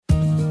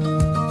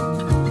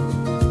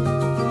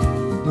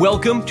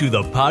Welcome to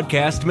the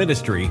podcast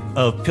ministry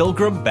of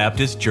Pilgrim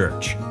Baptist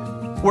Church.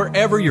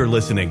 Wherever you're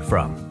listening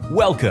from,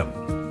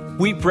 welcome.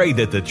 We pray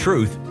that the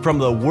truth from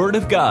the Word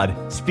of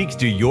God speaks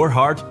to your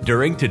heart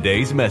during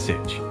today's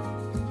message.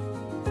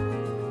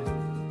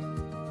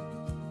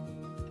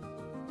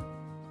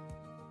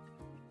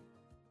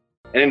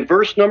 And in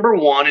verse number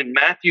 1 in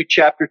Matthew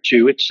chapter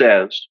 2, it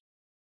says,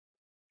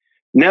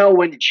 "Now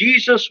when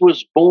Jesus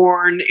was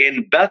born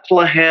in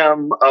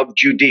Bethlehem of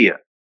Judea."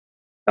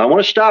 Now I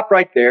want to stop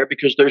right there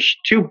because there's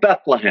two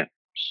Bethlehems.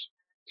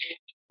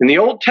 In the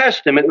Old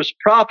Testament, it was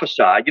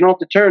prophesied. You don't have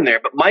to turn there,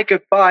 but Micah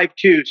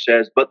 5:2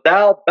 says, "But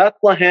thou,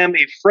 Bethlehem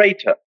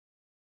Ephratah,"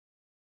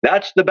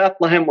 that's the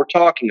Bethlehem we're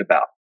talking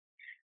about.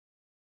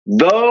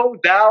 "Though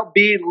thou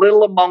be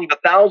little among the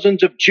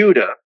thousands of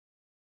Judah,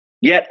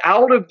 yet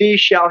out of thee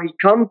shall he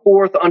come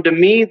forth unto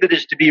me that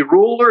is to be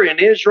ruler in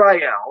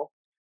Israel,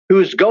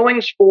 whose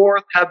goings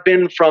forth have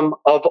been from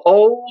of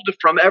old,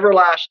 from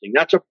everlasting."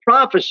 That's a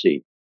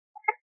prophecy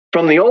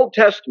from the Old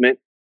Testament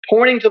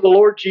pointing to the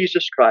Lord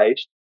Jesus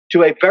Christ,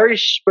 to a very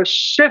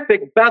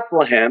specific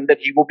Bethlehem that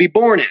he will be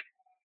born in.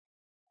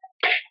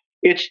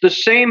 It's the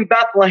same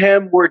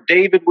Bethlehem where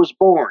David was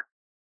born.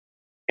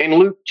 In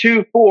Luke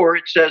 2:4,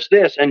 it says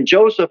this, "And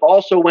Joseph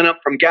also went up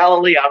from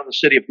Galilee out of the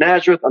city of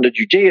Nazareth unto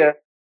Judea,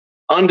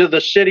 unto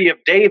the city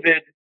of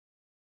David,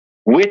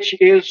 which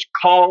is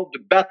called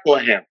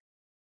Bethlehem."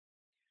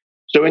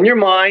 So in your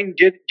mind,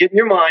 get in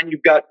your mind,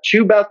 you've got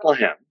two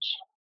Bethlehems.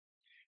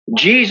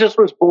 Jesus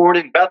was born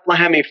in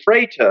Bethlehem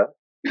Ephratah,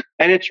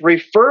 and it's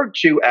referred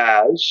to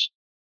as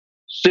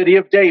City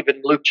of David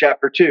in Luke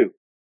chapter 2.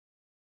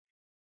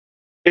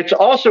 It's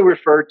also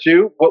referred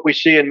to, what we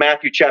see in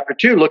Matthew chapter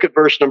 2, look at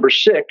verse number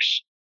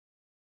 6.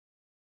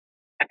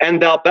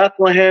 "And thou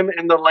Bethlehem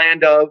in the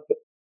land of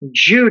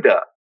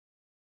Judah."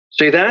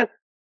 See that?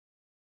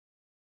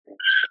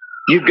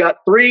 You've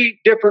got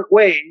three different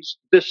ways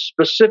this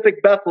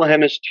specific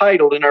Bethlehem is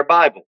titled in our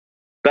Bible.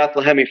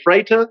 Bethlehem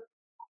Ephratah,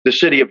 the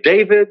city of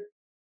David,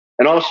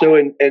 and also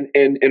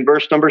in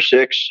verse number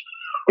 6,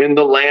 in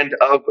the land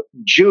of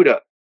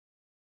Judah.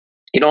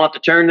 You don't have to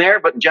turn there,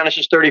 but in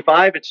Genesis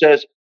 35, it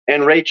says,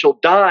 "And Rachel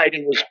died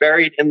and was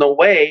buried in the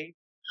way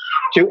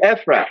to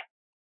Ephrath,"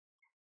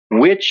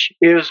 which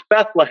is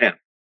Bethlehem.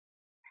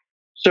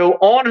 So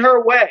on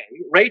her way,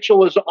 Rachel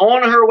was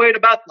on her way to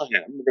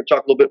Bethlehem. We're going to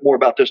talk a little bit more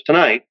about this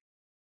tonight.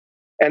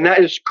 And that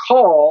is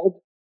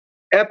called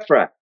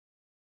Ephrath.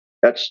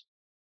 That's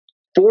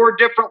 4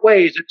 different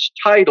ways it's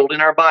titled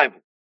in our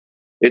Bible.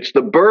 It's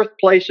the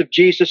birthplace of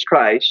Jesus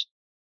Christ,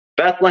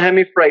 Bethlehem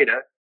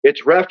Ephratah.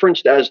 It's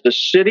referenced as the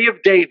city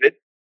of David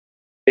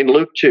in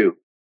Luke 2.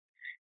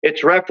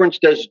 It's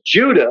referenced as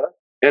Judah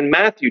in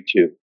Matthew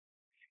 2.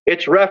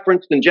 It's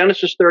referenced in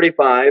Genesis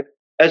 35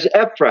 as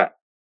Ephrath.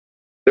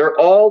 They're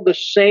all the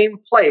same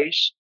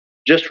place,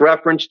 just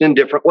referenced in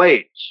different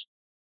ways.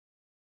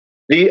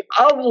 The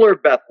other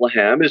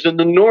Bethlehem is in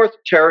the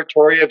north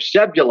territory of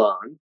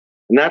Zebulun,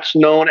 and that's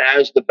known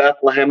as the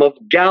Bethlehem of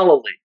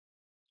Galilee.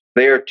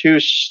 They are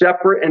 2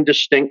 separate and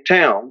distinct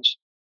towns.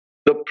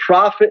 The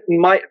prophet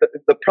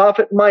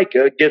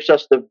Micah gives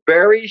us the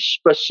very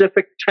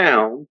specific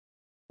town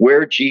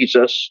where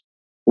Jesus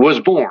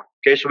was born.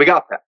 Okay, so we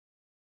got that.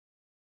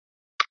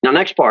 Now,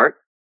 next part,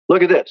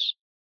 look at this.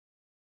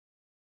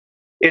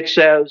 It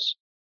says,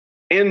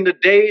 "In the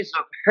days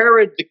of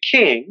Herod the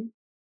king,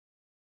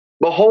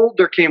 behold,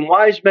 there came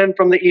wise men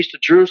from the east of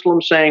Jerusalem,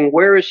 saying,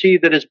 Where is he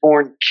that is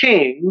born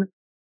king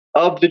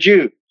of the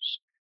Jews?"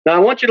 Now, I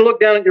want you to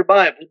look down at your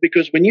Bible,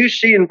 because when you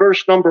see in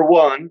verse number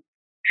 1,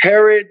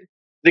 Herod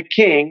the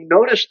king,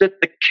 notice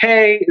that the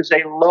K is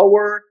a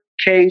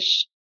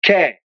lowercase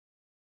k.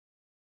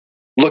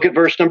 Look at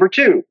verse number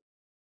 2,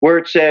 where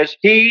it says,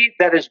 "He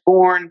that is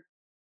born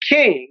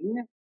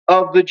king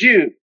of the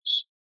Jews."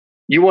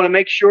 You want to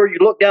make sure you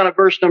look down at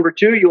verse number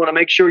 2. You want to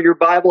make sure your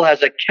Bible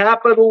has a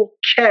capital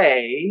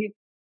K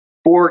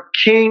for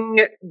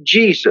King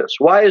Jesus.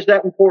 Why is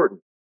that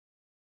important?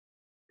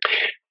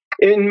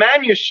 In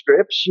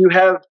manuscripts, you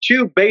have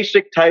 2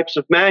 basic types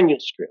of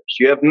manuscripts.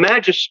 You have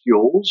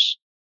majuscules,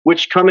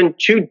 which come in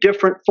 2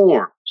 different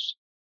forms.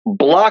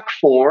 Block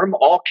form,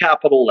 all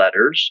capital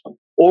letters,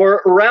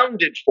 or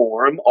rounded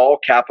form, all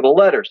capital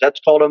letters. That's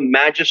called a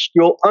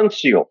majuscule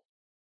uncial.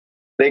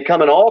 They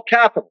come in all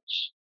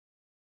capitals.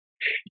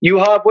 You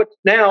have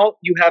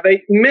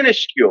a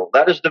minuscule.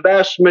 That is the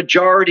vast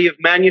majority of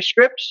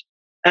manuscripts,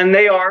 and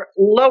they are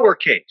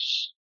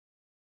lowercase.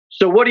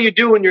 So what do you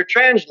do when you're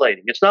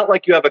translating? It's not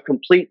like you have a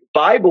complete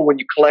Bible when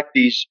you collect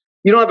these.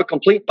 You don't have a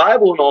complete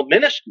Bible in all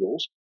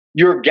minuscules.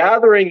 You're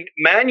gathering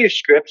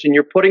manuscripts and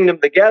you're putting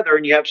them together,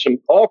 and you have some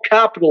all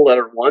capital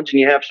letter ones and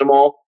you have some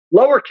all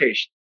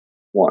lowercase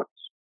ones.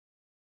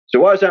 So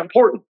why is that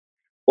important?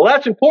 Well,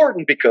 that's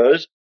important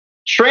because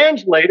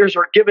translators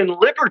are given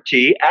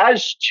liberty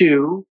as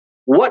to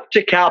what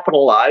to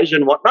capitalize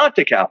and what not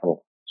to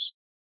capitalize.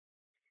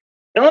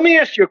 Now, let me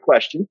ask you a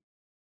question.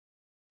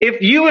 If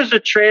you as a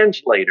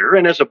translator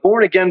and as a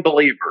born-again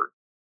believer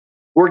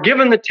were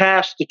given the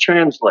task to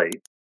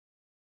translate,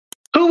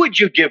 who would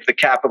you give the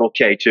capital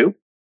K to?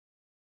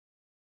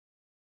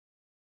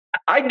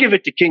 I'd give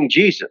it to King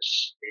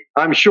Jesus.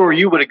 I'm sure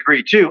you would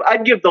agree too.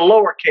 I'd give the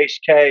lowercase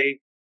k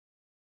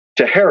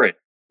to Herod.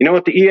 You know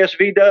what the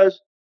ESV does?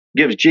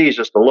 Gives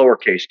Jesus the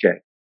lowercase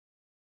k.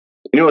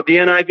 You know what the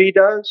NIV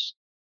does?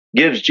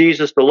 Gives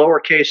Jesus the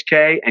lowercase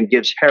k and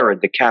gives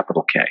Herod the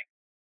capital K.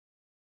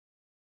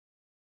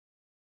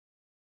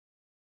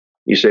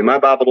 You say, my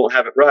Bible don't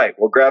have it right.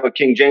 Well, grab a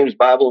King James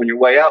Bible on your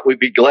way out. We'd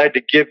be glad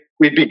to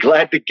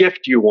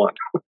gift you one.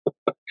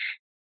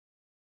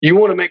 You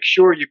want to make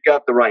sure you've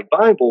got the right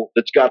Bible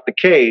that's got the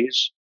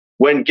K's.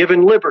 When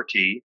given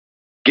liberty,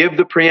 give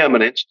the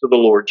preeminence to the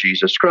Lord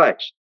Jesus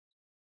Christ.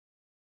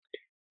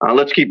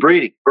 Let's keep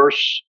reading. We're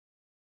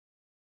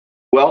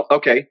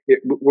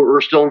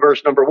still in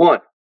verse number 1.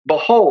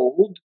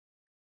 Behold,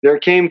 there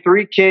came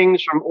 3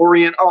 kings from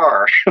Orient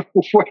Ar.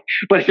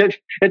 But it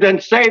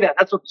doesn't say that.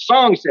 That's what the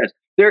song says.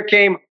 There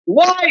came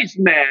wise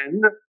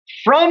men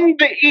from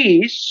the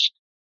east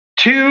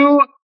to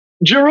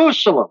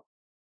Jerusalem.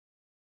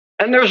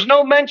 And there's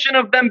no mention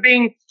of them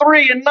being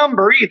 3 in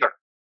number either.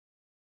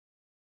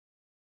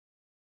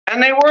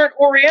 And they weren't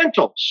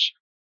Orientals.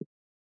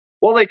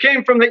 Well, they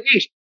came from the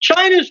east.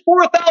 China's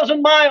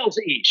 4,000 miles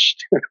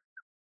east.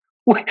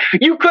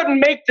 You couldn't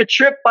make the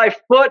trip by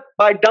foot,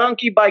 by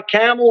donkey, by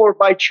camel, or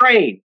by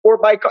train, or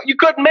by car. You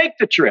couldn't make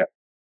the trip.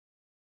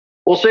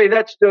 We'll say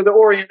that's the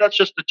Orient. That's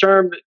just the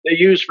term that they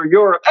use for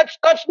Europe.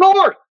 That's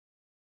north.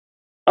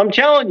 I'm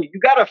telling you, you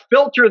got to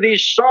filter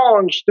these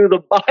songs through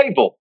the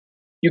Bible.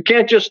 You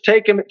can't just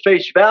take them at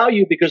face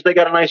value because they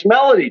got a nice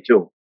melody to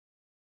them.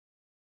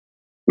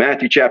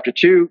 Matthew chapter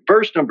 2,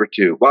 verse number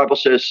 2, Bible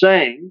says,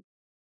 saying,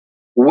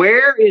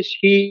 where is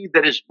he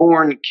that is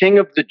born King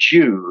of the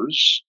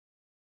Jews?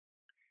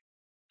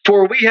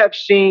 For we have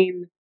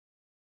seen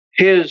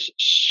his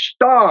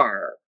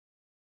star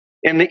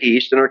in the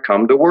east and are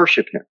come to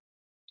worship him.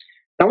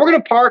 Now we're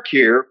going to park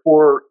here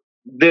for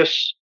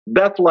this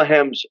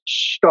Bethlehem's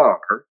star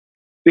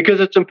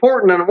because it's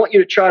important, and I want you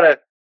to try to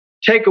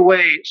take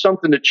away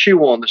something to chew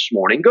on this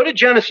morning. Go to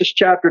Genesis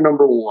chapter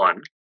number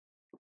 1.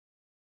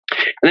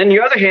 And then on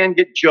the other hand,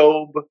 get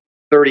Job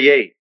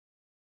 38.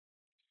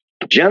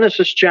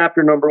 Genesis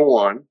chapter number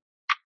 1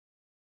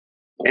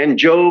 and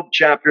Job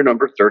chapter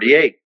number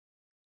 38.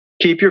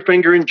 Keep your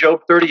finger in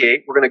Job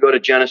 38. We're going to go to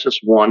Genesis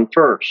 1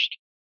 first.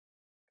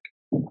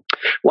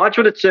 Watch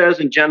what it says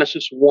in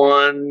Genesis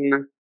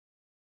 1,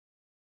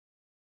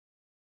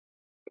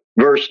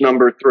 verse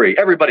number 3.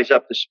 Everybody's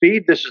up to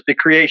speed. This is the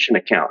creation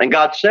account. And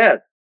God said,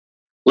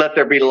 let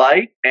there be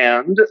light,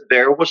 and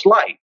there was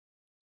light.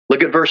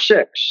 Look at verse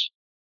 6.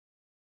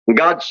 And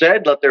God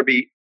said, let there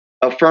be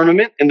a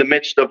firmament in the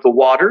midst of the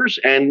waters,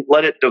 and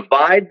let it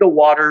divide the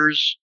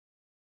waters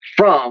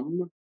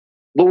from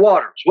the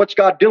waters. What's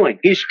God doing?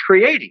 He's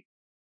creating.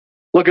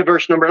 Look at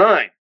verse number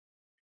 9.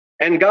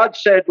 And God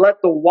said, let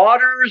the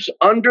waters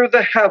under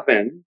the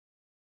heaven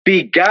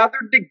be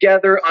gathered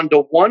together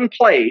unto one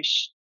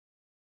place,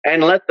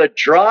 and let the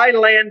dry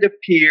land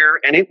appear.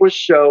 And it was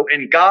so.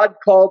 And God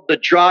called the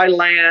dry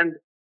land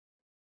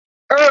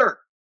earth.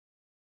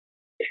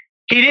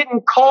 He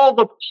didn't call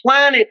the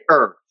planet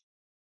earth.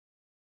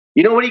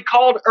 You know what he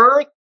called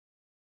earth?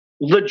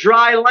 The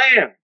dry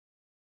land.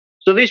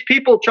 So these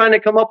people trying to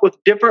come up with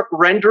different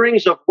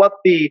renderings of what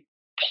the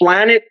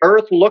planet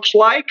earth looks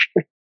like,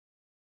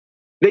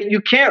 that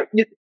you can't,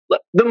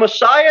 the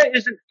Messiah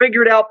isn't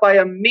figured out by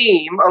a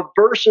meme of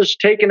verses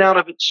taken out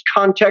of its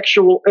context.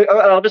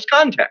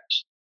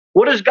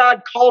 What does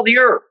God call the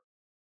earth?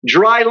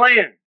 Dry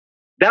land.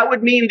 That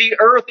would mean the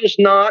earth is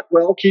not,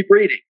 well, keep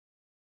reading.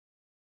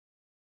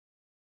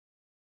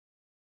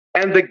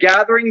 And the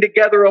gathering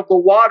together of the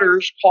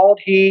waters called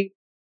he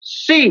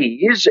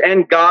seas,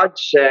 and God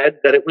said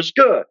that it was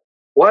good.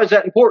 Why is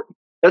that important?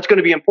 That's going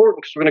to be important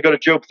because we're going to go to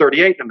Job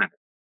 38 in a minute.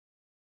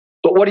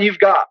 But what do you've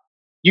got?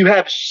 You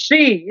have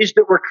seas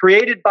that were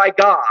created by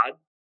God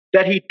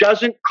that he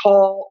doesn't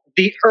call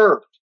the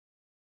earth.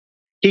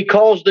 He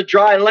calls the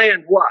dry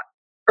land what?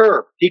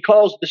 Earth. He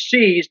calls the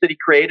seas that he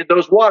created,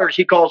 those waters,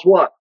 he calls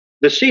what?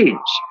 The seas.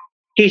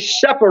 He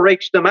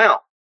separates them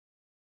out.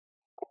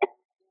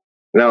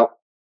 Now,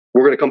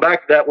 we're going to come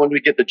back to that when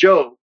we get to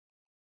Job.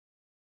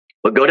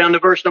 But go down to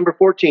verse number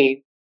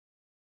 14.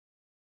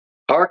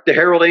 Hark, the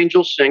herald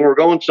angels sing. We're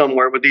going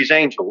somewhere with these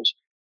angels.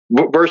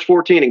 Verse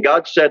 14, and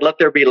God said, let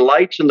there be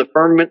lights in the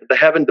firmament of the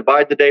heaven,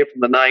 divide the day from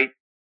the night,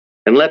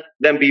 and let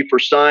them be for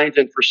signs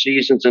and for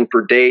seasons and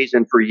for days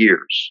and for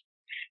years.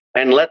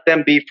 And let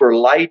them be for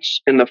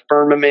lights in the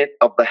firmament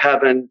of the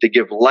heaven to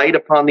give light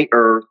upon the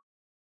earth.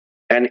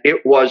 And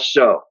it was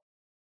so.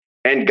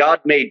 And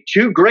God made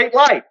 2 great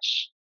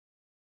lights.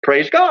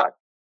 Praise God.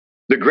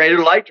 The greater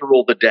light to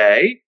rule the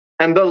day,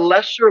 and the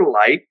lesser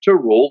light to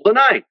rule the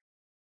night.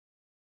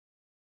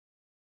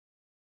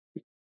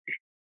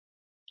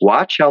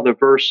 Watch how the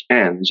verse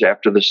ends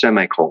after the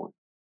semicolon.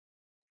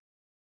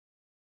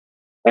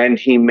 And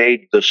he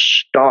made the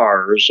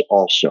stars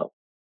also.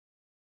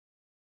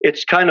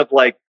 It's kind of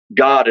like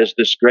God as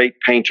this great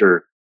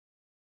painter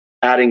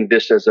adding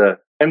this as a,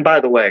 and by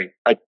the way,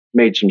 I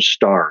made some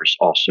stars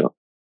also.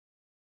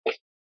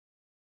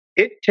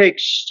 it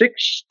takes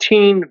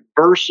 16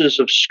 verses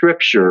of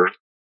scripture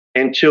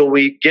until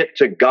we get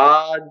to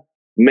God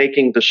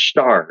making the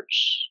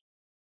stars.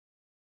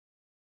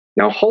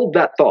 Now hold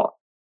that thought.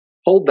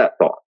 Hold that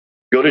thought.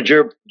 Go to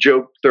Job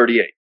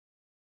 38.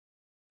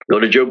 Go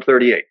to Job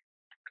 38.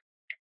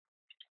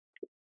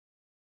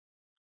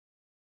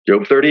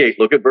 Job 38.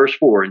 Look at verse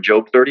 4 in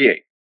Job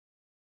 38.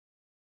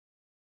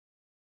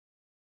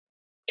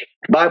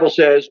 The Bible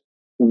says,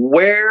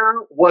 "Where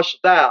wast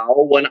thou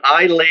when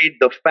I laid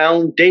the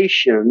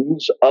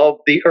foundations of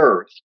the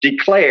earth?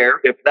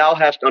 Declare if thou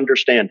hast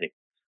understanding."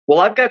 Well,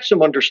 I've got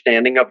some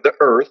understanding of the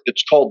earth.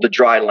 It's called the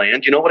dry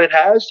land. You know what it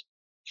has?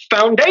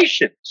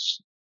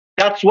 Foundations.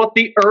 That's what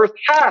the earth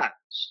has.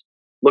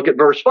 Look at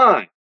verse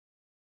 5.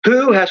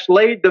 "Who hath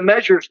laid the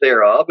measures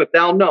thereof, if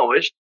thou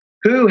knowest?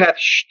 Who hath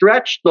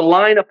stretched the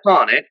line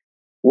upon it?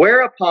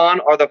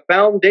 Whereupon are the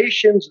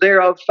foundations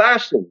thereof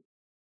fastened?"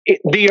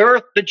 The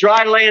earth, the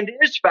dry land,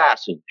 is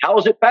fastened. How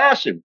is it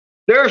fastened?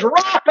 There's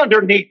rock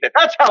underneath it.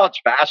 That's how it's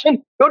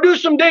fastened. Go do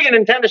some digging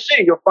in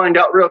Tennessee. You'll find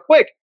out real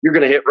quick. You're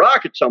going to hit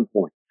rock at some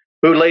point.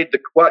 Who laid the,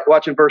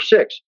 watch in verse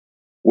 6.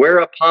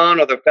 "Whereupon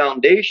are the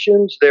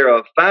foundations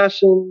thereof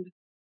fastened?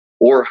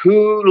 Or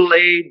who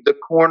laid the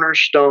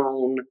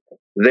cornerstone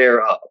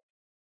thereof?"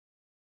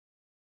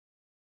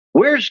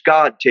 Where's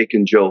God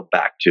taking Job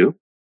back to?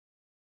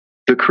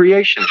 The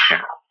creation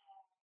account.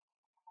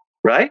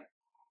 Right?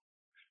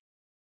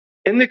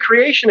 In the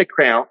creation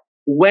account,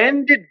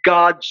 when did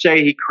God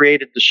say he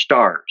created the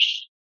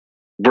stars?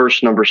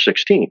 Verse number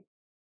 16.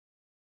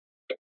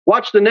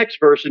 Watch the next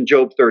verse in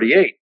Job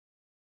 38.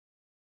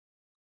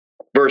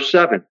 Verse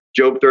 7.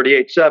 Job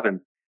 38,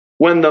 7.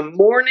 "When the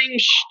morning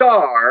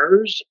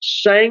stars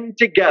sang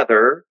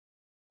together,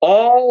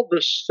 all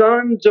the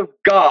sons of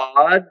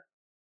God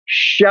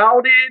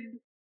shouted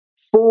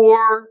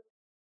for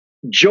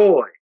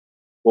joy."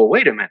 Well,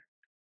 wait a minute.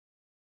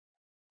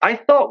 I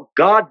thought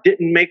God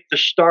didn't make the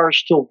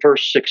stars till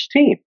verse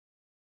 16.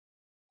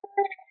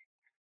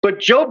 But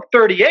Job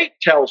 38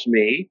 tells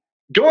me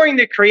during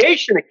the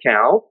creation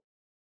account,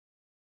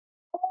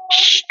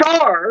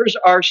 stars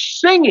are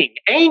singing,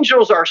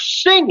 angels are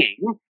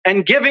singing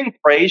and giving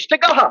praise to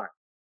God.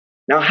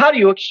 Now, how do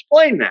you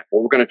explain that?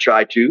 Well, we're going to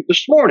try to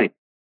this morning.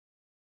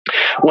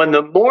 "When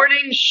the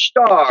morning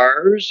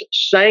stars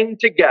sang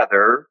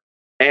together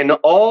and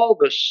all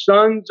the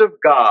sons of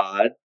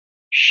God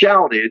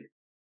shouted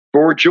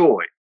for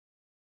joy."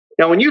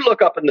 Now, when you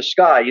look up in the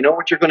sky, you know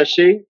what you're going to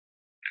see?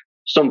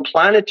 Some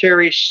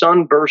planetary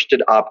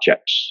sunbursted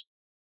objects.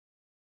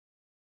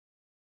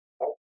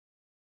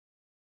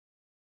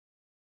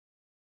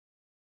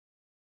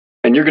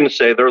 And you're going to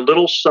say they're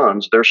little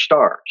suns, they're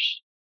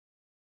stars.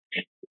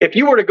 If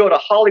you were to go to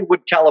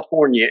Hollywood,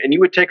 California, and you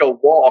would take a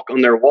walk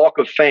on their Walk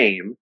of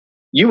Fame,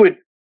 you would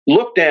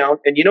look down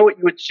and you know what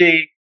you would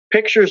see?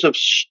 Pictures of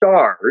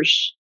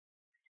stars.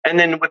 And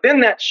then within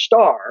that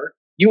star,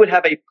 you would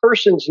have a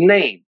person's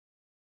name,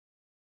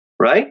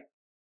 right?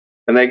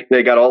 And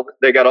they got all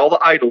the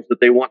idols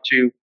that they want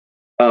to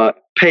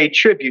pay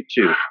tribute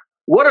to.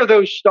 What are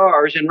those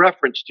stars in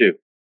reference to?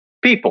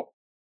 People.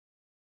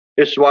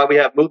 This is why we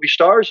have movie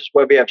stars. This is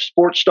why we have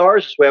sports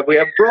stars. This is why we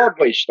have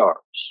Broadway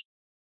stars.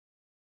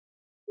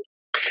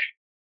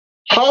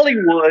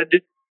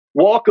 Hollywood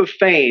Walk of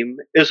Fame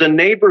is a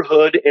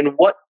neighborhood in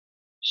what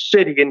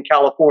city in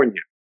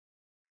California?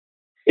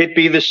 It'd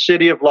be the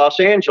city of Los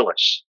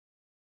Angeles,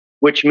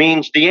 which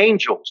means the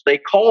angels. They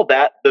call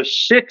that the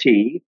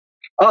city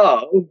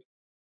of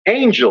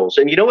angels.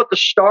 And you know what the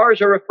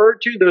stars are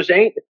referred to?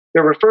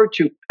 They're referred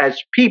to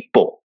as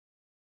people.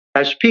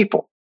 As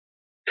people.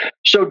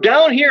 So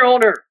down here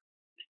on earth,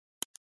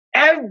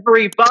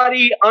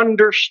 everybody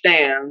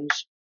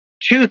understands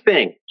two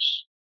things.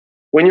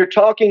 When you're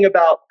talking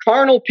about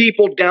carnal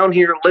people down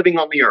here living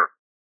on the earth,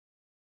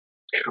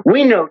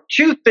 we know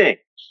two things.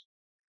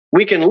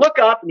 We can look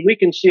up and we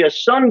can see a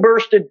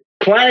sunbursted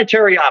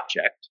planetary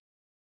object,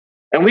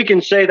 and we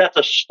can say that's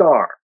a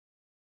star.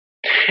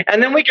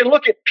 And then we can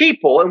look at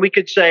people and we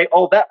could say,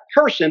 oh, that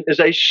person is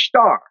a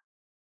star.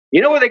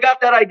 You know where they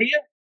got that idea?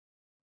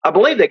 I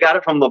believe they got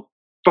it from the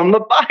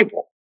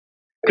Bible,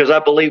 because I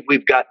believe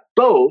we've got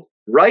both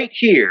right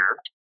here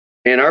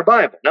in our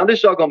Bible. Now, this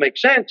is all going to make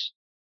sense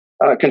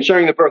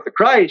concerning the birth of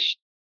Christ,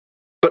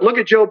 but look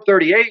at Job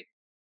 38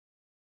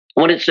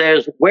 when it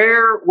says,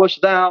 "Where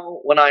wast thou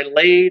when I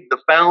laid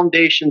the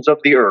foundations of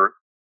the earth,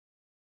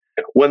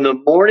 when the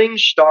morning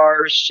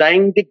stars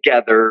sang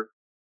together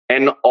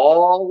and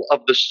all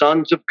of the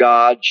sons of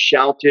God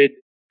shouted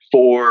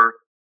for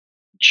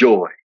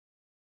joy?"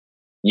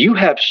 You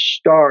have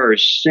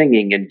stars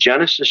singing in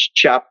Genesis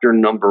chapter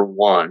number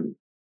 1,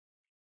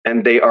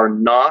 and they are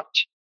not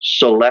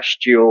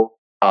celestial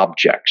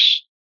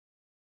objects.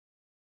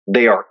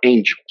 They are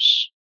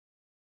angels.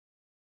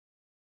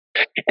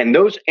 And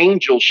those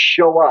angels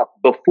show up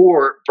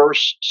before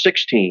verse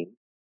 16.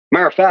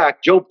 Matter of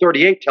fact, Job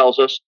 38 tells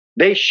us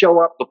they show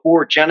up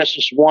before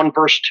Genesis 1,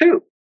 verse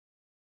 2.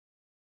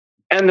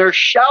 And they're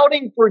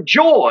shouting for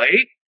joy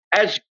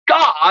as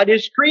God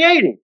is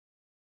creating.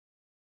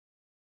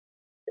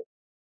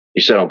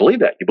 You said, I don't believe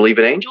that. You believe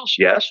in angels?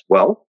 Yes.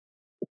 Well,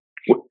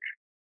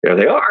 there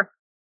they are.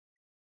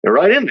 They're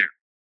right in there.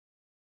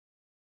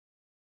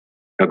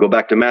 Now go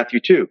back to Matthew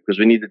 2, because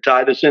we need to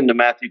tie this into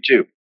Matthew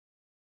 2.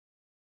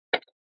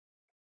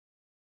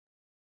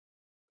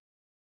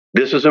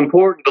 This is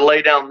important to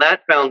lay down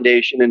that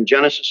foundation in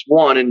Genesis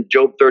 1 and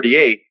Job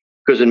 38,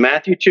 because in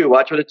Matthew 2,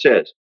 watch what it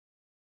says.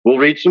 We'll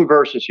read some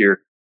verses here.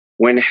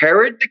 When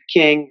Herod the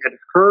king had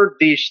heard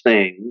these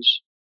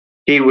things,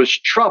 he was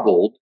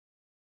troubled,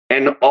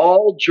 and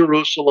all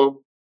Jerusalem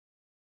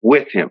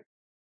with him.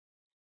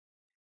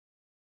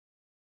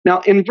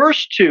 Now, in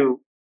verse 2,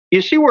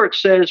 you see where it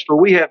says, for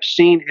we have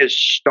seen his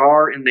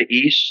star in the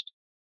east?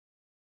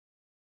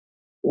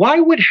 Why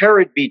would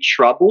Herod be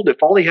troubled if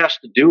all he has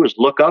to do is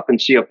look up and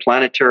see a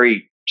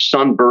planetary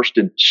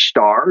sunbursted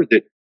star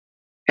that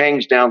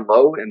hangs down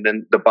low and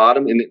then the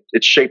bottom and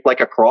it's shaped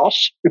like a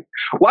cross?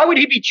 Why would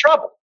he be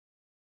troubled?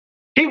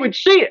 He would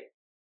see it.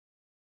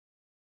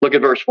 Look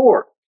at verse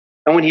 4.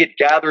 And when he had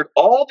gathered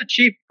all the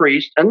chief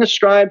priests and the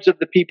scribes of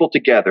the people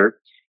together,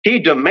 he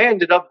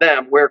demanded of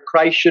them where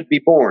Christ should be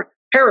born.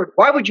 Herod,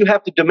 why would you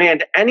have to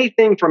demand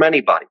anything from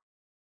anybody?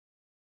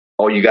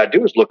 All you got to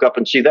do is look up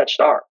and see that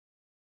star.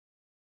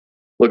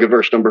 Look at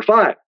verse number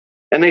 5.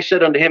 And they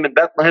said unto him in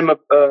Bethlehem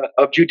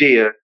of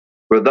Judea,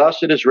 for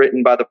thus it is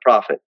written by the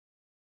prophet,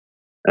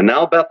 and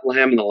now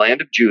Bethlehem in the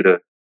land of Judah,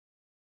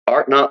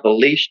 art not the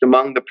least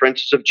among the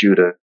princes of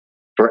Judah,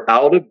 for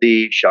out of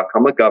thee shall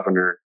come a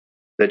governor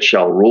that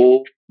shall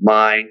rule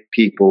my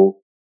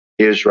people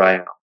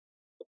Israel.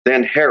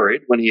 Then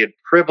Herod, when he had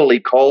privily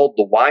called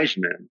the wise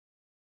men,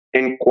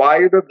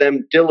 inquired of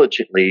them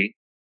diligently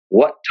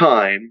what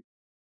time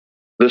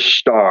the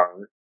star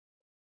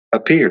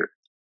appeared.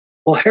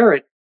 Well,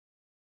 Herod,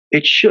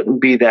 it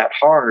shouldn't be that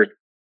hard.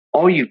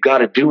 All you've got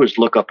to do is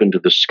look up into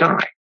the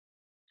sky.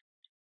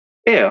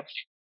 If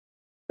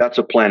that's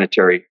a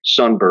planetary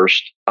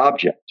sunburst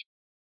object.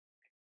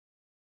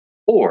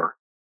 Or,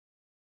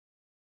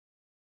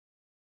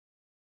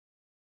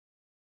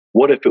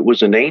 what if it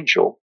was an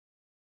angel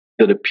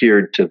that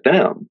appeared to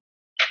them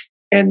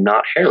and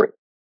not Herod?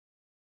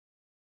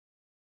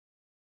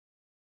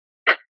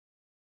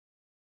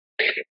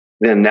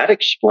 Then that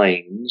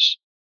explains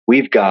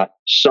we've got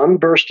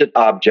sunbursted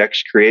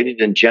objects created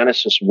in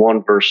Genesis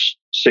 1 verse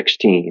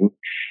 16.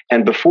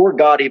 And before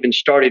God even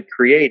started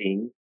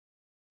creating,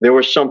 there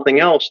was something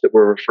else that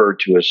were referred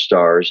to as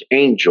stars,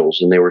 angels,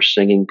 and they were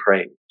singing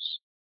praise.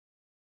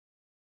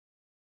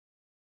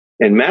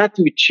 In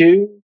Matthew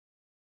 2,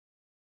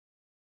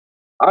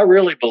 I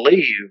really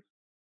believe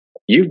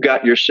you've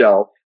got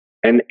yourself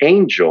an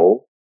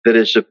angel that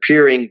is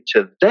appearing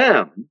to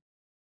them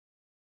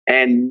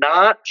and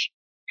not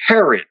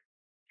Herod.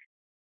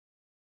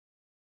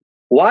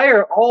 Why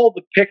are all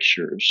the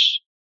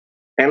pictures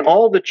and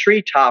all the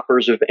tree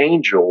toppers of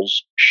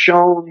angels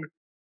shown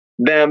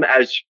them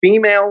as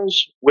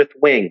females with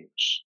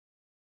wings?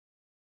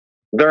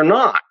 They're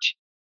not.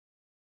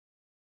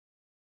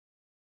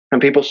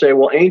 And people say,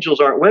 well, angels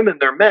aren't women,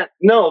 they're men.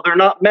 No, they're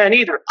not men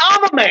either.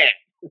 I'm a man.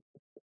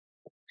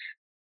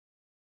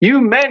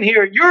 You men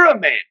here, you're a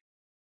man.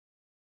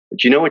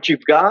 But you know what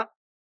you've got?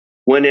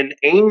 When an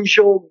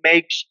angel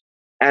makes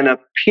an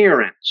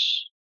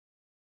appearance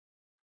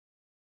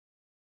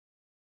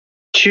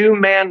to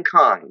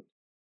mankind,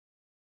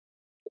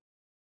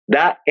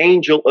 that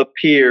angel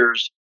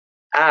appears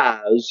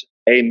as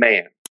a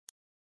man.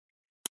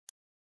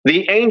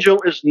 The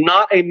angel is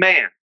not a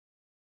man.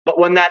 But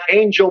when that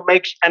angel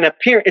makes an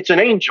appearance, it's an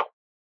angel.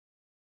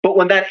 But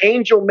when that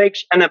angel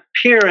makes an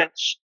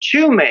appearance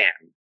to man,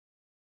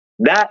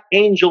 that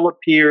angel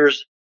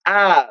appears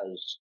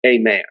as a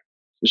man.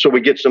 So we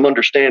get some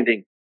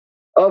understanding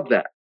of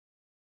that.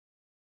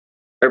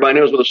 Everybody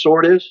knows what a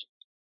sword is?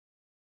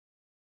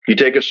 You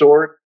take a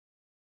sword,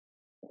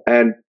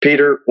 and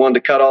Peter wanted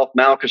to cut off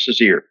Malchus's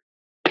ear.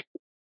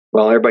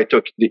 Well, everybody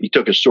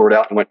took his sword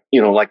out and went,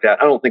 like that.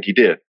 I don't think he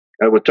did.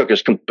 It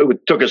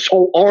took his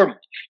whole arm off.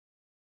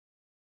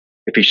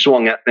 If he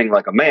swung that thing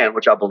like a man,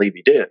 which I believe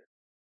he did.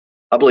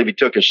 I believe he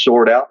took his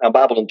sword out. Now, the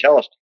Bible doesn't tell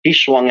us he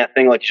swung that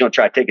thing like he's going to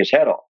try to take his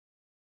head off.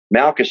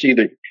 Malchus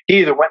either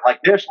went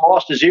like this,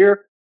 lost his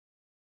ear.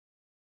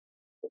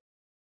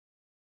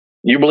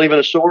 You believe in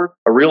a sword,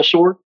 a real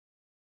sword?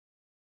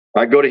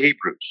 I go to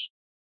Hebrews.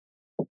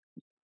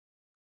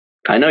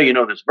 I know you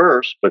know this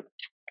verse, but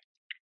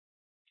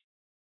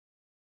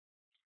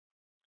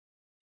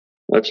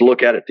let's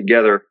look at it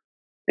together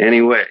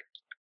anyway.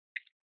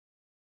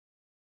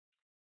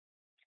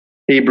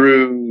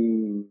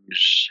 Hebrews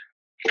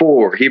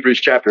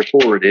chapter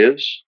 4 it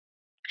is.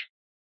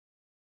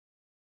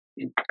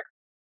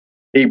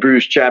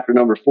 Hebrews chapter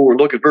number 4.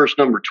 Look at verse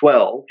number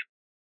 12.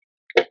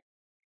 The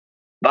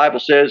Bible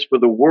says, for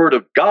the word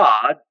of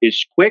God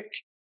is quick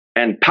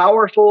and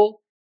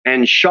powerful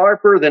and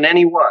sharper than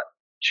any what?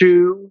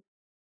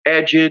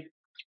 Two-edged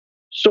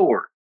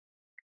sword.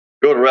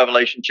 Go to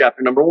Revelation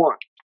chapter number 1.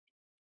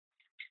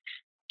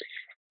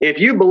 If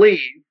you believe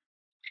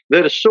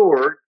that a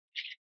sword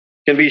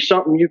can be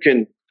something you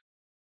can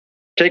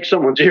take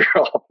someone's ear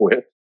off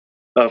with,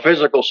 a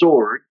physical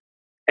sword,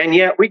 And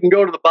yet we can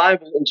go to the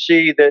Bible and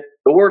see that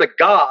the Word of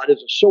God is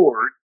a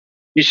sword.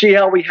 You see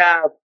how we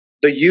have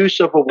the use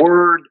of a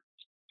word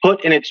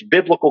put in its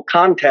biblical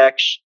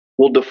context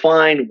will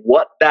define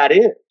what that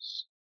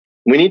is.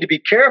 We need to be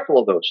careful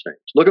of those things.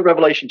 Look at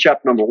Revelation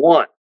chapter number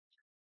 1.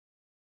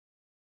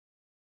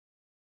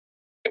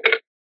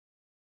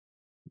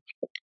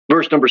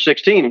 Verse number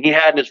 16, he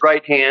had in his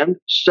right hand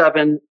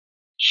 7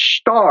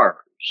 stars,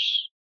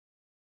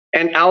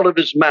 and out of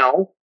his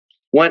mouth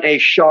went a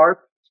sharp,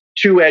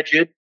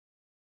 two-edged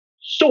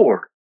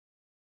sword.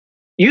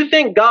 You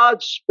think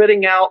God's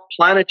spitting out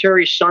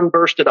planetary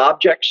sunbursted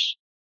objects?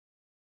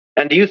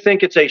 And do you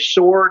think it's a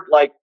sword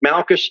like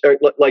Malchus, or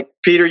like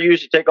Peter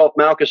used to take off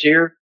Malchus'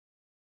 ear?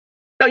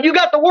 No, you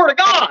got the Word of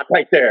God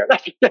right there.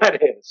 That's what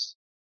that is.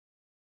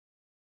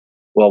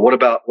 Well, what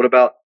about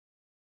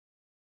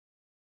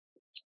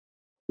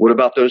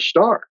those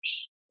stars?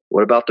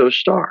 What about those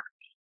stars?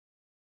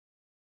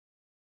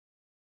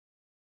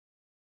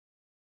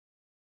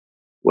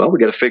 Well, we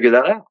got to figure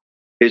that out.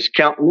 His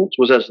countenance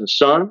was as the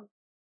sun,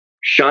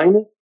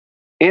 shining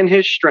in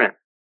his strength.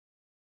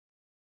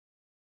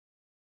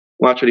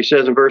 Watch what he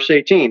says in verse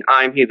 18.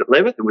 I am he that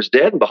liveth and was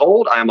dead, and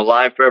behold, I am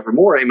alive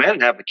forevermore. Amen.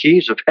 And have the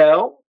keys of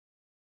hell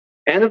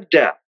and of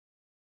death.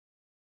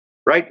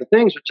 Right? The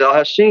things which thou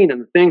hast seen,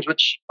 and the things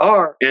which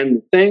are, and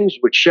the things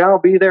which shall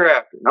be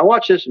thereafter. Now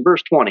watch this in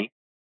verse 20.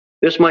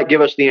 This might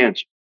give us the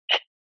answer.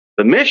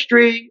 The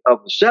mystery of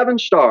the 7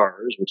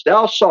 stars which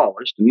thou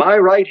sawest in my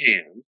right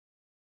hand,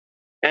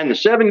 and the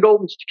 7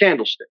 golden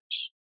candlesticks.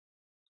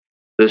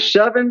 The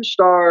 7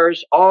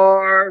 stars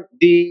are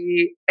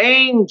the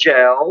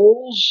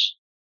angels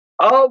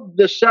of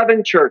the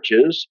 7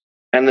 churches,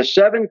 and the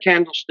 7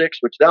 candlesticks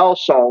which thou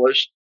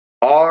sawest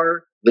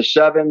are the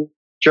 7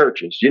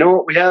 churches. You know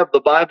what we have the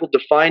Bible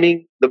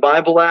defining the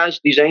Bible as,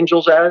 these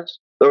angels as,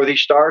 or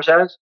these stars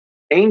as?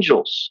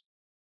 Angels.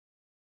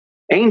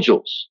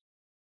 Angels.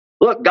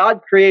 Look,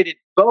 God created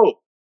both.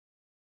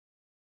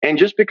 And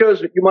just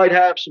because you might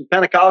have some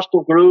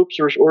Pentecostal groups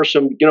or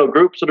some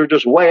groups that are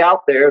just way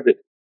out there that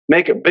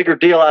make a bigger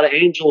deal out of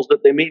angels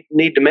that they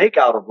need to make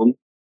out of them,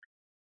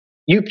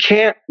 you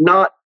can't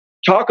not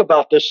talk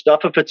about this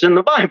stuff if it's in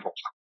the Bible.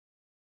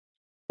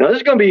 Now, this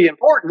is going to be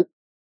important.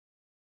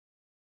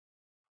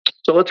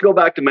 So let's go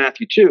back to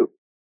Matthew 2.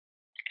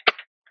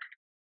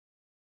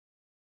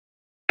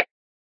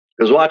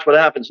 Because watch what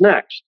happens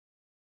next.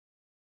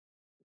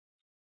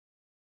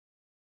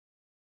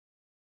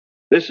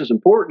 This is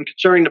important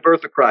concerning the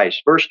birth of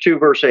Christ. Verse 2,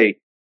 verse 8.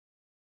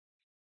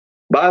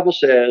 Bible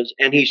says,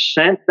 and he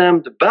sent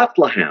them to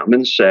Bethlehem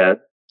and said,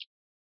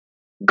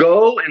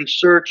 go and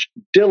search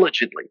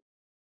diligently.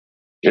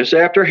 This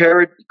after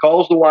Herod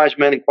calls the wise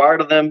men,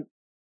 inquired of them,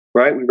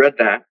 right? We read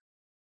that.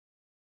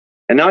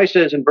 And now he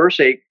says in verse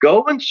 8,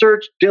 go and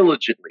search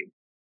diligently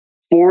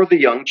for the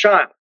young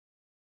child.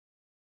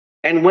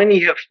 And when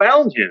ye have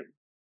found him,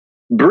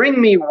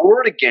 bring me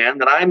word again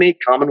that I may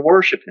come and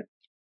worship him.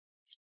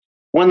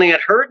 When they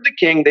had heard the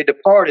king, they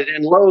departed,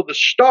 and lo, the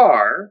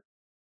star,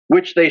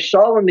 which they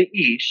saw in the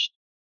east,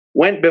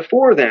 went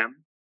before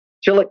them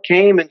till it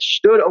came and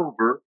stood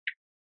over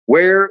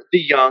where the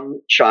young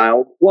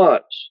child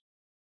was.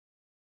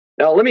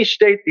 Now, let me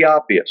state the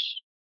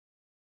obvious.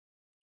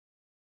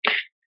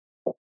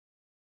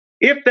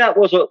 If that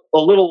was a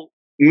little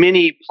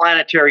mini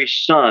planetary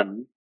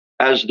sun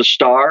as the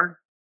star,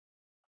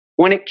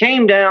 when it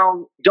came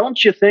down,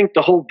 don't you think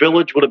the whole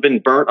village would have been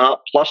burnt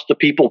up, plus the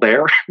people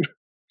there?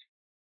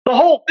 The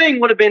whole thing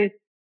would have been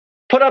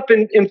put up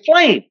in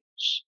flames.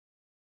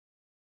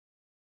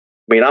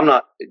 I mean, I'm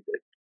not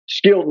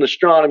skilled in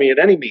astronomy at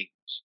any means,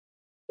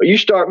 but you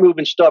start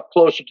moving stuff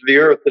closer to the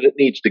earth that it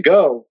needs to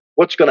go,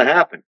 what's going to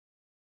happen?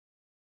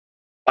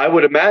 I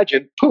would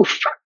imagine, poof,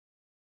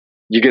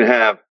 you're going to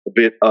have a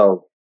bit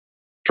of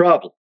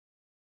problem.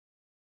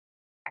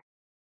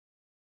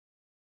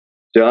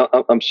 So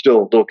I'm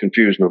still a little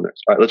confused on this.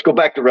 All right, let's go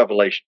back to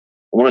Revelation.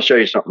 I want to show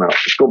you something else.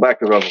 Let's go back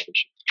to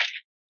Revelation.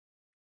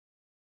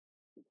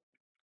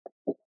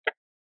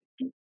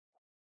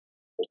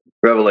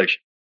 Revelation.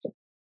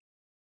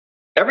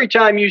 Every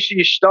time you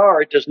see a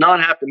star, it does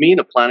not have to mean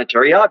a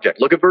planetary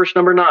object. Look at verse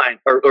number 9,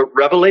 or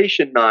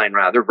Revelation 9,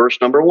 rather, verse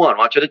number 1.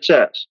 Watch what it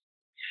says.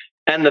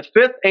 And the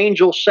 5th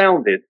angel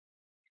sounded,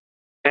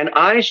 and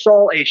I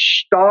saw a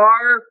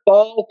star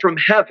fall from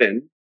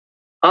heaven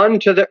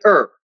unto the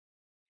earth.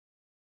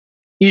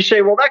 You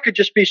say, well, that could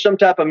just be some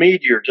type of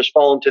meteor just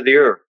falling to the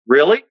earth.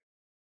 Really?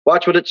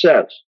 Watch what it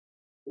says.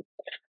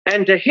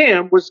 And to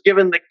him was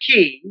given the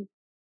key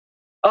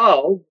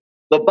of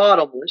the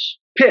bottomless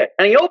pit.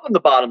 And he opened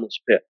the bottomless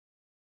pit.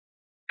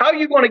 How are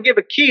you going to give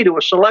a key to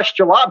a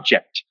celestial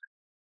object?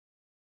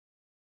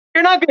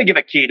 You're not going to give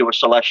a key to a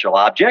celestial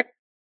object.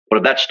 But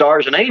if that star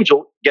is an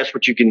angel, guess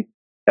what you can?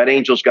 That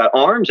angel's got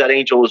arms. That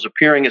angel is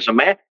appearing as a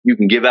man. You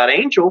can give that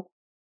angel.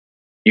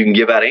 You can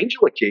give that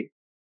angel a key.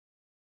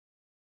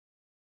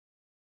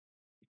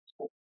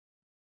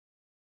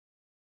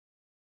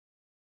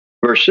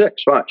 Verse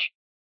 6, watch.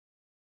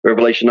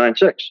 Revelation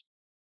 9:6.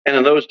 And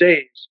in those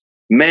days,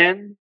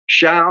 men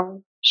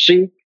shall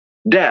seek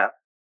death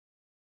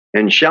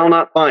and shall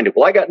not find it.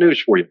 Well, I got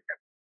news for you.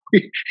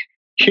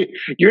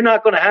 You're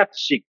not going to have to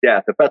seek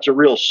death if that's a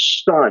real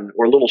sun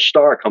or little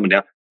star coming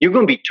down. You're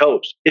going to be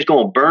toast. It's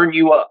going to burn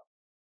you up.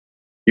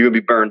 You're going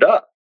to be burned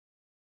up.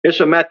 It's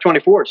in Matthew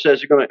 24. It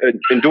says you're going to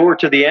endure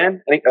to the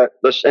end.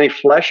 Lest any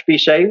flesh be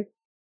saved.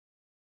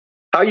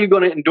 How are you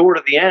going to endure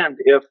to the end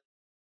if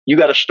you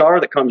got a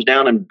star that comes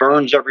down and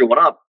burns everyone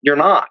up? You're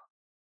not.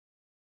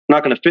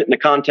 Not going to fit in the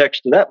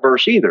context of that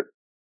verse either.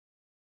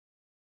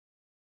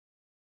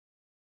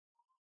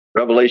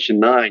 Revelation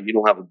 9, you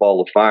don't have a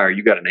ball of fire.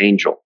 You got an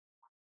angel.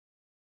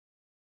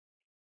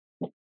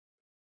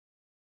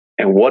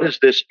 And what does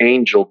this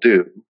angel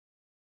do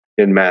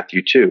in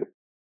Matthew 2?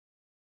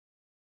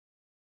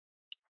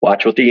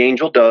 Watch what the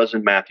angel does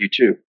in Matthew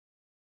 2.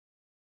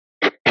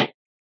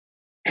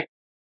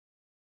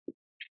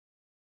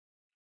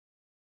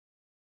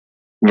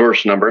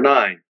 Verse number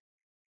 9.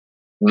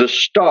 The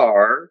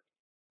star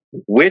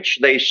which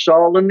they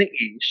saw in the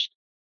east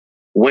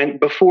went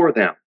before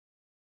them.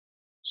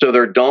 So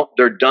they're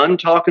done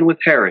talking with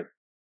Herod.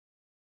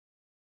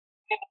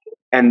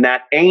 And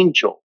that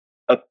angel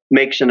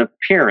makes an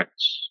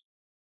appearance.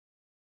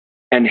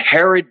 And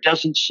Herod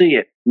doesn't see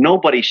it.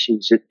 Nobody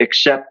sees it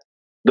except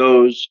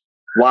those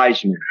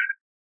wise men.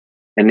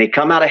 And they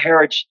come out of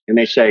Herod's and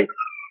they say,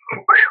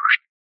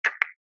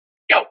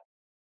 yo,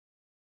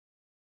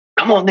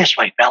 come on this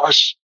way,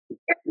 fellas.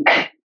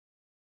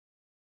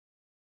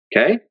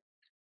 Okay?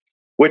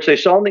 Which they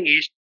saw in the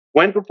east,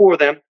 went before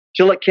them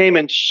till it came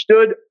and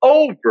stood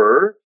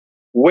over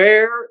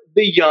where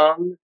the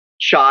young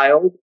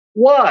child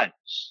was.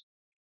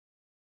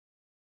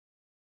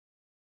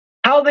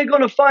 How are they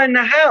going to find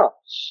the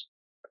house?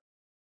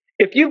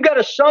 If you've got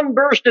a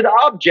sunbursted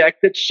object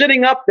that's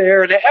sitting up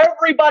there and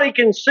everybody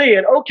can see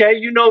it, okay,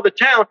 you know the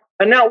town.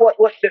 And now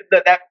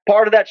that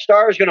part of that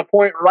star is going to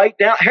point right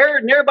down.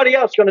 Herod and everybody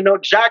else is going to know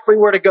exactly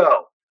where to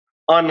go.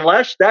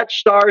 Unless that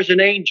star is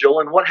an angel.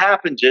 And what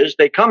happens is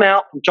they come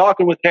out from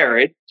talking with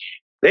Herod.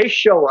 They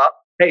show up.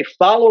 Hey,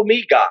 follow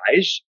me,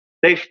 guys.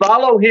 They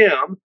follow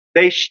him.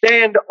 They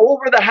stand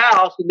over the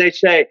house and they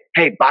say,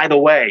 hey, by the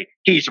way,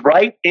 he's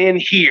right in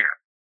here.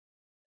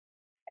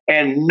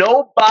 And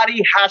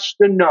nobody has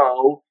to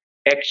know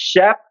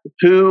except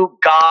who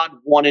God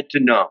wanted to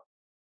know.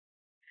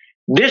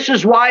 This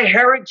is why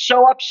Herod's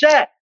so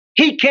upset.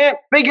 He can't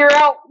figure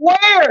out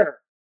where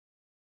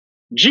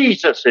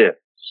Jesus is.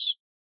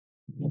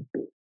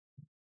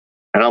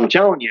 And I'm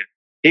telling you,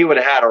 he would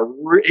have had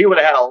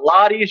a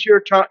lot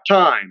easier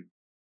time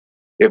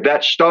if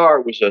that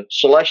star was a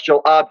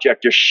celestial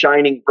object just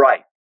shining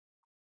bright.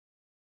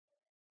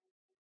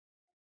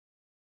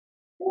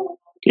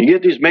 You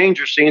get these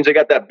manger scenes, they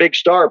got that big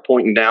star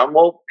pointing down.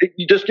 Well,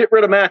 you just get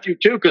rid of Matthew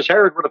 2 because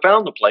Herod would have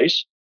found the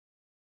place.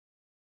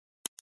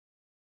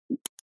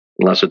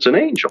 Unless it's an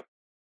angel.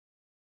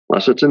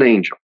 Unless it's an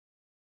angel.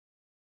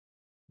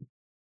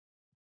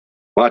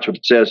 Watch what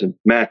it says in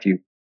Matthew.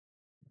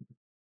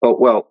 Oh,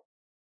 well.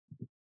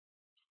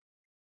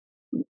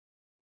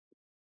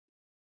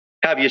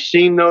 Have you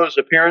seen those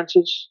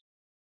appearances?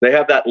 They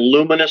have that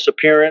luminous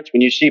appearance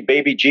when you see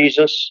baby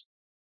Jesus.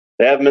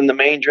 They have him in the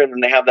manger and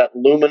then they have that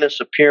luminous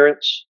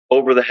appearance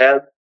over the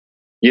head.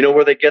 You know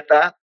where they get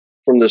that?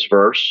 From this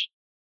verse.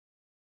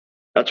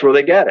 That's where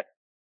they get it.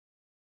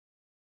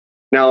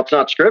 Now, it's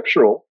not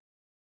scriptural.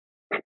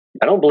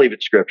 I don't believe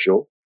it's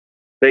scriptural.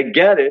 They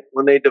get it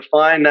when they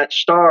define that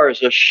star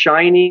as a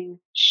shining,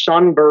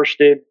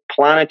 sunbursted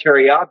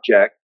planetary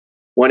object,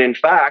 when in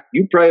fact,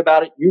 you pray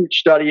about it, you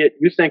study it,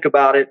 you think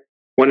about it,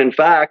 when in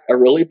fact, I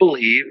really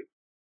believe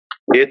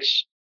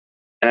it's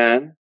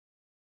an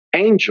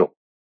angel.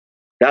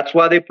 That's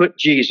why they put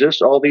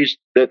Jesus, all these,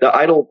 the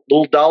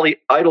little dolly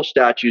idol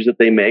statues that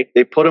they make,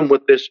 they put them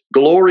with this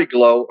glory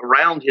glow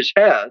around his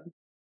head,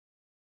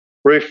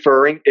 they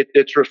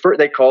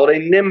call it a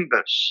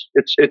nimbus.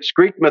 It's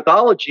Greek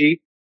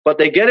mythology, but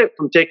they get it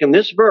from taking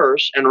this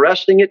verse and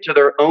wresting it to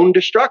their own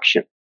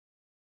destruction.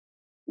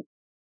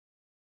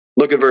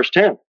 Look at verse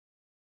 10.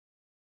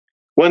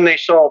 When they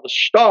saw the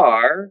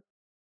star,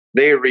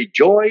 they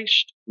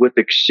rejoiced with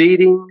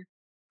exceeding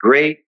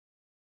great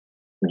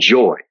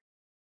joy.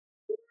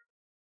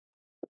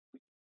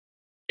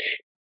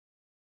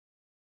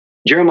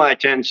 Jeremiah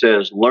 10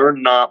 says,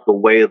 learn not the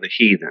way of the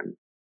heathen.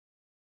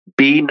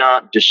 Be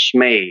not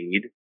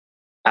dismayed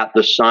at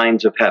the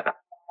signs of heaven.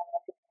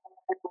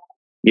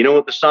 You know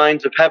what the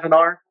signs of heaven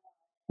are?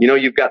 You know,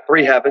 you've got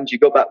three heavens. You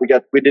go back,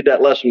 we did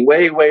that lesson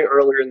way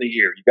earlier in the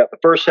year. You've got the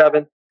first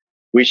heaven.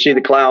 We see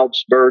the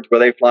clouds, birds, where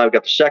they fly. We've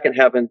got the second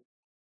heaven.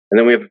 And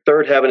then we have the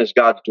third heaven is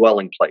God's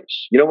dwelling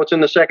place. You know what's in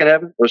the second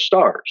heaven? Those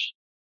stars.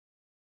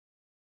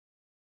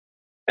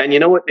 And you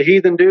know what the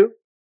heathen do?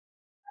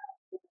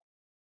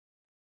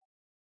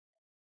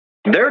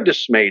 They're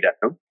dismayed at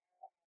them.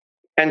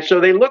 And so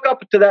they look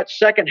up to that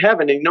second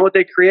heaven, and you know what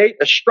they create?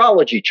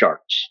 Astrology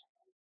charts.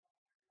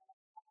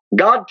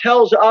 God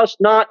tells us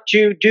not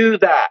to do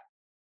that.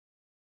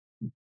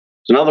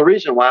 It's another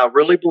reason why I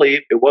really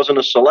believe it wasn't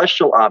a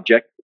celestial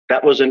object.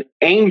 That was an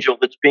angel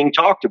that's being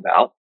talked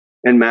about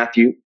in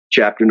Matthew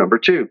chapter number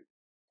 2.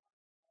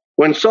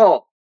 When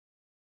Saul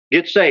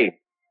gets saved,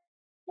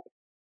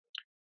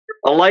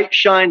 a light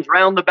shines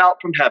round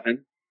about from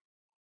heaven.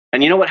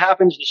 And you know what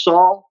happens to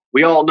Saul?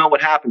 We all know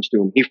what happens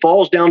to him. He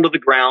falls down to the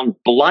ground,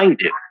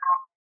 blinded.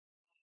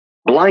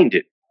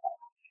 Blinded.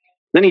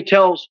 Then he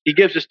gives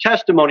his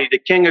testimony to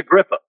King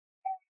Agrippa.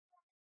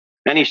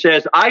 And he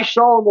says, I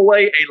saw on the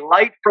way a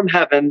light from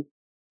heaven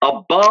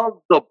above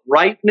the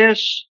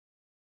brightness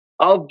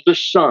of the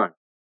sun.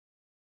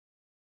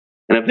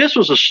 And if this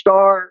was a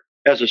star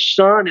as a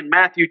sun in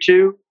Matthew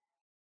 2,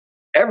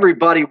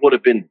 everybody would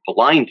have been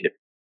blinded,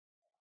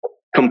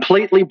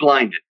 completely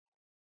blinded.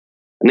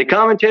 And the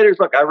commentators,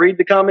 look, I read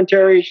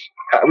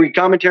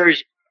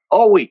commentaries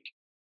all week.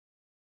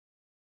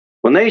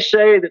 When they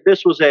say that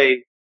this was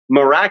a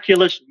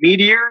miraculous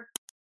meteor,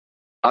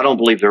 I don't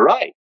believe they're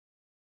right.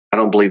 I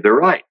don't believe they're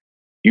right.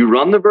 You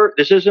run the verse,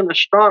 this isn't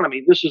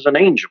astronomy, this is an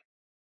angel.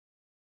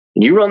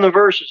 And you run the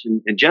verses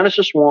in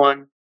Genesis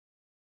 1,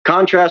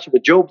 contrast it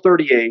with Job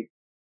 38,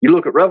 you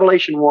look at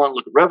Revelation 1,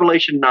 look at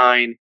Revelation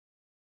 9,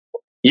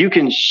 you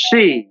can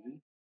see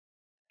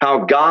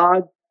how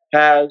God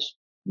has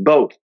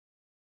both.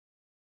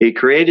 He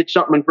created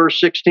something in verse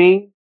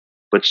 16,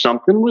 but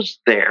something was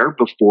there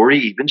before he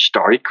even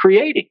started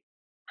creating.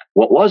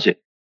 What was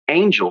it?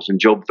 Angels in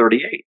Job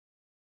 38.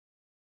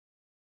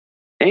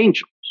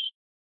 Angels.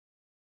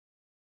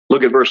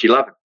 Look at verse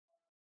 11.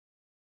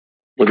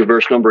 Look at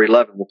verse number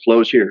 11. We'll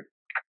close here.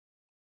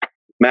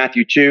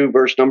 Matthew 2,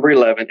 verse number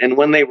 11. And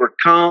when they were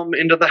come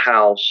into the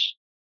house,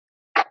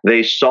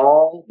 they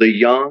saw the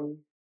young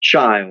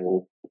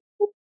child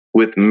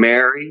with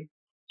Mary,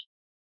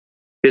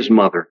 his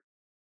mother,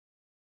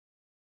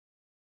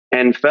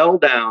 and fell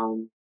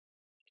down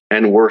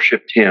and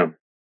worshipped him.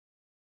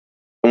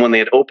 And when they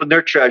had opened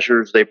their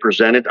treasures, they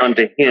presented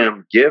unto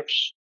him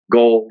gifts,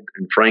 gold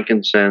and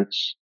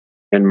frankincense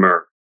and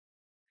myrrh.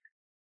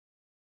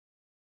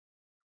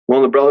 One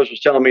of the brothers was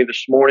telling me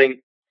this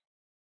morning,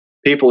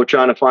 people are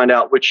trying to find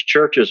out which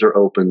churches are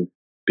open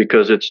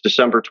because it's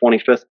December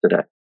 25th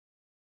today.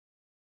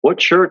 What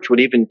church would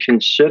even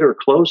consider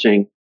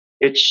closing?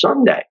 It's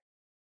Sunday.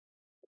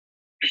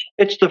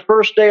 It's the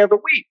first day of the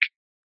week.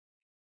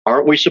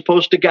 Aren't we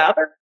supposed to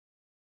gather?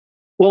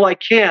 Well, I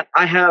can't.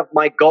 I have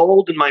my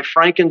gold and my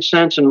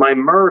frankincense and my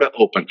myrrh to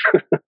open.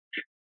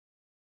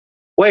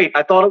 Wait,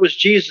 I thought it was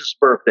Jesus'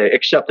 birthday,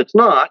 except it's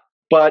not,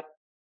 but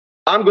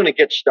I'm going to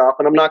get stuff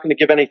and I'm not going to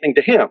give anything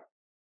to him.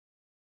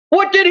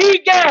 What did he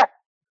get?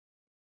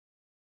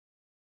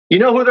 You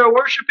know who they're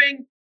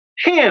worshiping?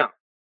 Him.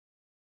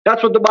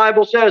 That's what the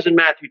Bible says in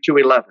Matthew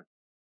 2:11.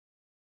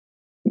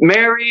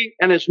 Mary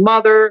and his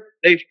mother,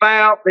 they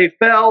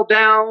fell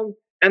down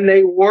and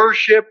they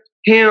worshiped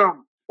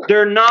him.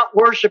 They're not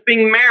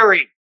worshiping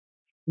Mary.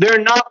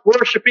 They're not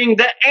worshiping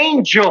the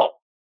angel.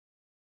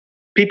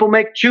 People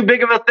make too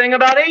big of a thing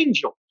about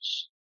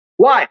angels.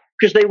 Why?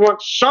 Because they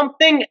want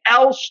something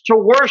else to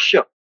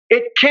worship.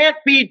 It can't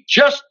be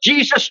just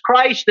Jesus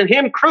Christ and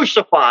him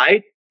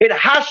crucified. It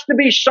has to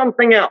be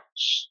something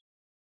else.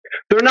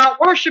 They're not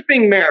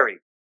worshiping Mary.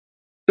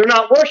 They're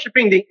not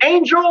worshiping the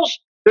angels.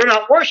 They're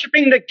not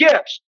worshiping the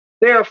gifts.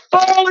 They're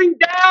falling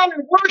down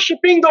and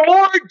worshiping the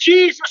Lord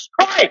Jesus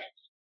Christ.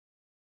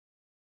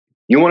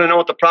 You want to know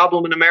what the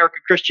problem in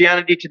American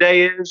Christianity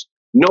today is?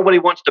 Nobody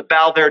wants to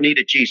bow their knee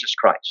to Jesus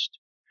Christ.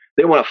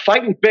 They want to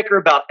fight and bicker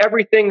about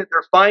everything that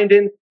they're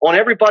finding on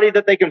everybody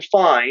that they can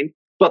find,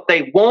 but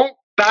they won't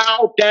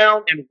bow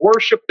down and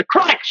worship the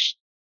Christ.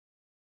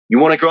 You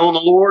want to grow in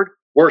the Lord?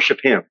 Worship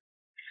him.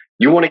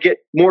 You want to get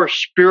more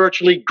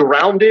spiritually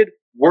grounded?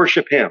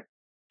 Worship him.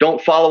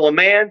 Don't follow a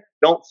man.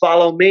 Don't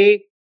follow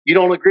me. You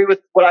don't agree with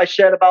what I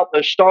said about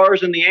the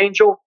stars and the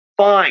angel?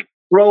 Fine.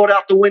 Throw it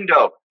out the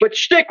window. But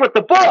stick with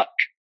the book.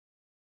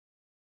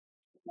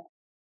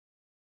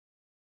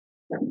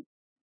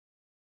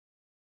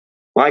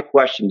 My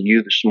question to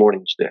you this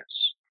morning is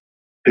this.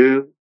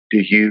 Who do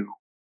you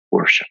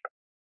worship?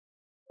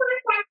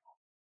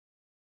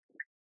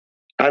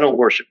 I don't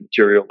worship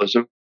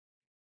materialism.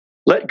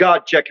 Let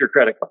God check your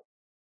credit card.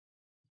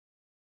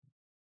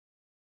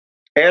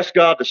 Ask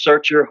God to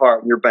search your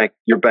heart and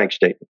your bank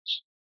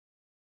statements.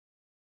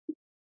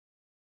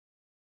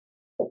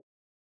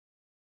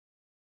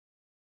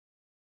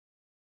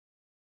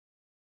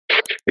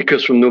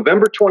 Because from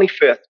November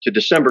 25th to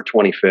December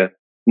 25th,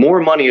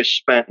 more money is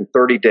spent in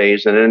 30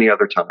 days than any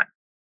other time.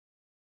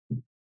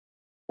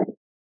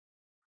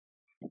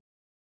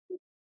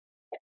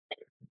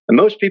 And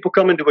most people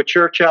come into a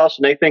church house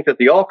and they think that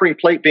the offering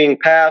plate being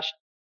passed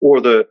or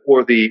the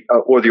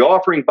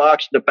offering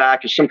box in the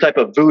back is some type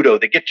of voodoo.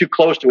 They get too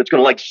close to it, it's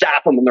going to like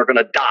zap them and they're going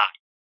to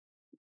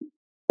die.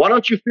 Why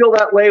don't you feel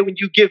that way when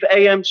you give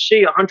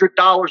AMC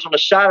 $100 on a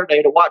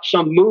Saturday to watch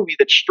some movie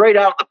that's straight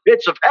out of the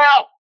pits of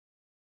hell?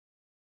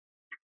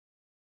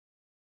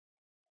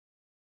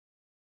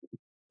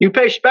 You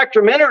pay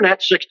Spectrum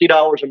Internet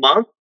 $60 a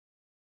month.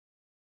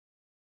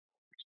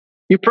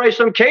 You pay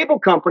some cable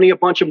company a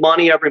bunch of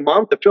money every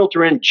month to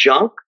filter in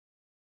junk.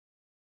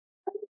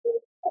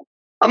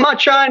 I'm not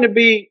trying to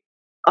be,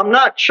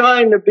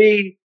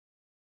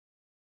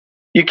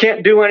 you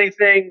can't do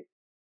anything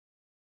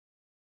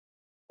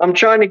I'm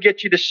trying to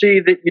get you to see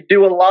that you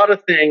do a lot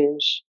of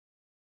things.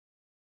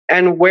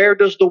 And where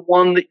does the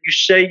one that you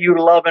say you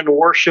love and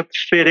worship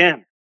fit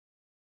in?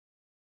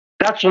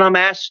 That's what I'm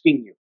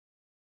asking you.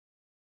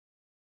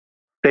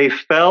 They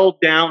fell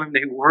down and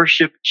they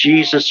worshiped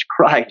Jesus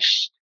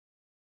Christ.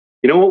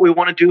 You know what we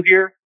want to do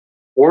here?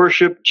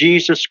 Worship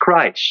Jesus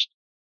Christ.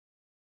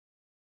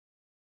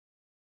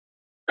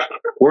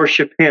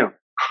 Worship Him.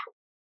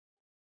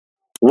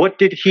 What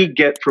did He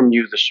get from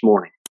you this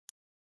morning?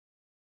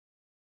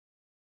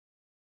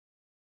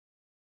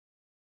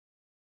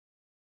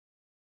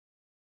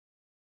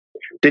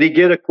 Did He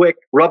get a quick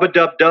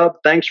rub-a-dub-dub,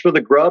 thanks for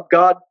the grub,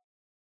 God?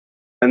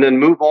 And then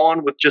move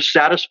on with just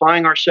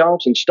satisfying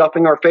ourselves and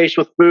stuffing our face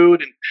with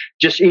food and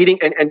just eating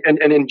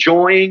and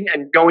enjoying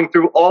and going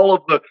through all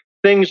of the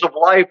things of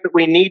life that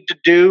we need to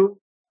do,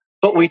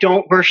 but we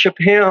don't worship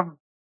Him?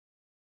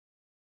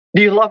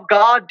 Do you love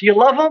God? Do you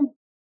love Him?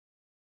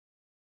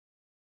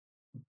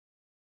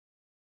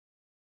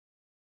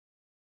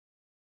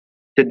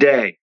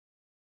 Today,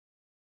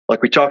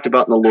 like we talked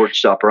about in the Lord's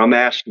Supper, I'm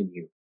asking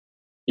you,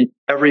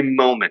 every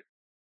moment,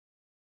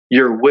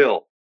 your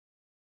will,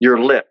 your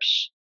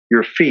lips,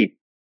 your feet,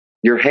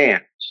 your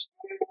hands.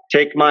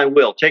 Take my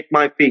will, take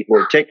my feet,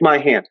 Lord, take my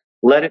hands.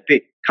 Let it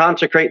be.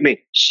 Consecrate me.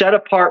 Set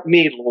apart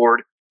me,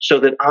 Lord, so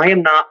that I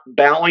am not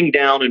bowing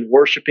down and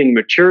worshiping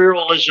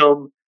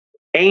materialism,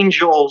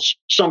 angels,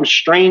 some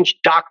strange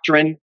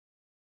doctrine.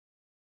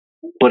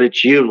 But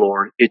it's you,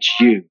 Lord. It's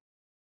you.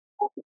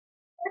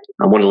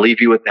 I want to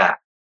leave you with that.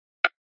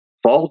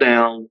 Fall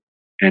down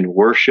and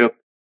worship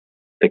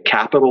the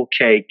capital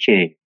K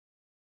King,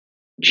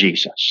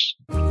 Jesus.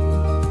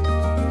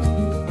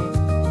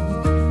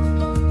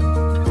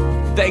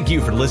 Thank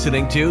you for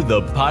listening to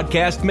the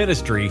podcast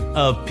ministry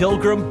of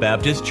Pilgrim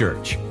Baptist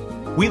Church.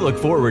 We look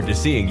forward to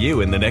seeing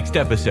you in the next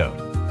episode.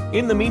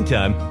 In the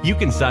meantime, you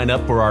can sign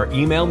up for our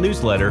email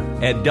newsletter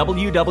at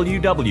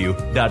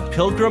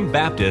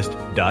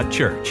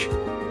www.pilgrimbaptist.church.